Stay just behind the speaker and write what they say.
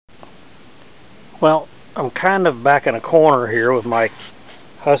Well, I'm kind of back in a corner here with my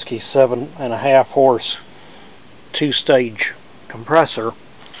Husky 7.5 horse 2-stage compressor,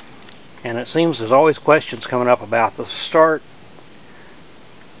 and it seems there's always questions coming up about the start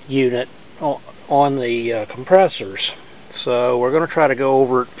unit on the compressors. So we're going to try to go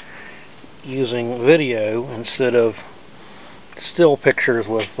over it using video instead of still pictures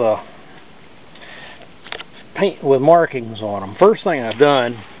with paint with markings on them. First thing I've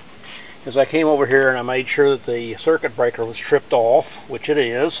done is I came over here and I made sure that the circuit breaker was stripped off, which it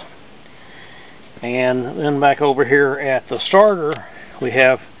is. And then back over here at the starter, we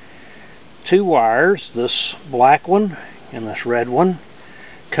have two wires, this black one and this red one,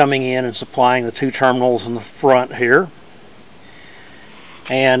 coming in and supplying the two terminals in the front here.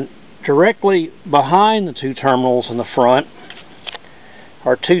 And directly behind the two terminals in the front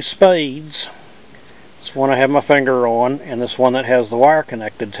are two spades. This one I have my finger on, and this one that has the wire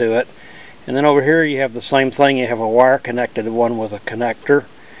connected to it. And then over here you have the same thing. You have a wire connected to one with a connector,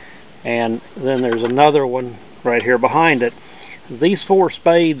 and then there's another one right here behind it. These four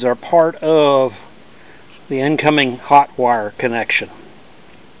spades are part of the incoming hot wire connection.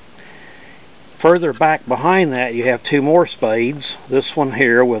 Further back behind that you have two more spades. This one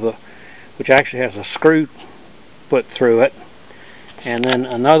here which actually has a screw put through it, and then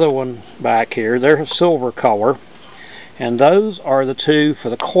another one back here. They're a silver color, and those are the two for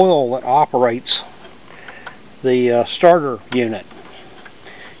the coil that operates the starter unit.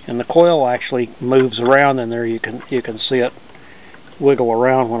 And the coil actually moves around in there. You can see it wiggle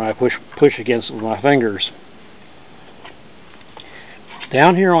around when I push against it with my fingers.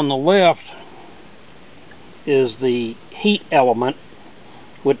 Down here on the left is the heat element,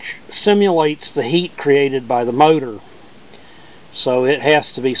 which simulates the heat created by the motor. So it has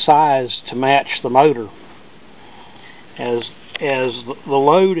to be sized to match the motor. As the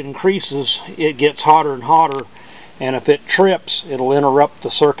load increases, it gets hotter and hotter, and if it trips, it'll interrupt the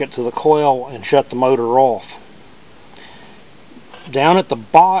circuit to the coil and shut the motor off. Down at the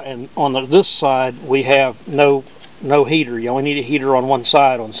bottom, on this side, we have no heater. You only need a heater on one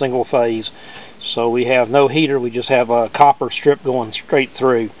side on single phase. So we have no heater, we just have a copper strip going straight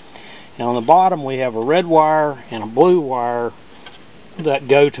through. And on the bottom we have a red wire and a blue wire that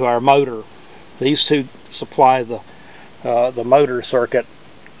go to our motor. These two supply the motor circuit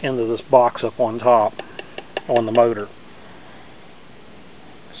into this box up on top on the motor.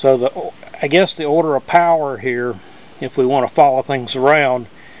 So I guess the order of power here, if we want to follow things around,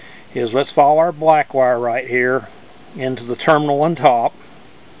 is let's follow our black wire right here into the terminal on top.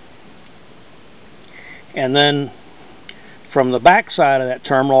 And then from the back side of that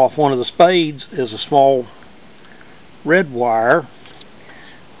terminal, off one of the spades, is a small red wire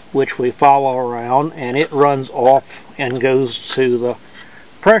which we follow around, and it runs off and goes to the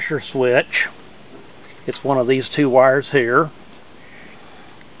pressure switch. It's one of these two wires here.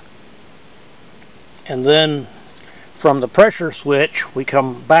 And then from the pressure switch we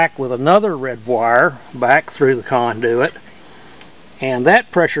come back with another red wire back through the conduit, and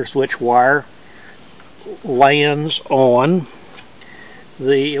that pressure switch wire lands on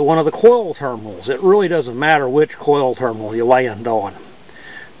one of the coil terminals. It really doesn't matter which coil terminal you land on.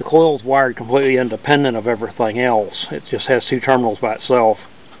 The coil is wired completely independent of everything else. It just has two terminals by itself.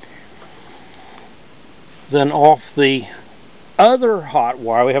 Then off the other hot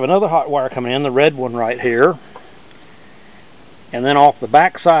wire, we have another hot wire coming in, the red one right here. And then off the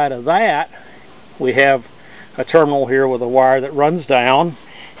back side of that, we have a terminal here with a wire that runs down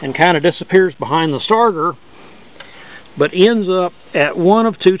and kind of disappears behind the starter, but ends up at one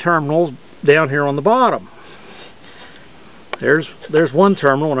of two terminals down here on the bottom. There's one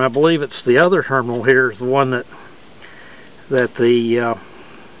terminal, and I believe it's the other terminal here is the one that the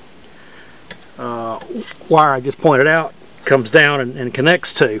wire I just pointed out comes down and connects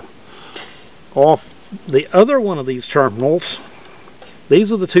to. Off the other one of these terminals, these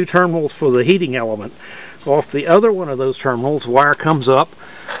are the two terminals for the heating element. Off the other one of those terminals, wire comes up,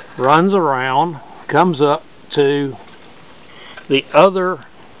 runs around, comes up to the other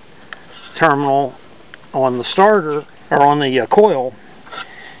terminal on the starter, or on the coil,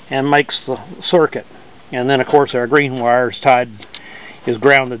 and makes the circuit. And then of course our green wire is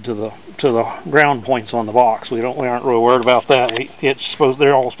grounded to the ground points on the box. We aren't really worried about that.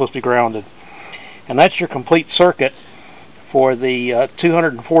 They're all supposed to be grounded. And that's your complete circuit for the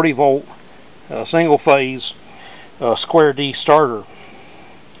 240 volt single phase square D starter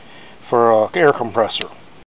for an air compressor.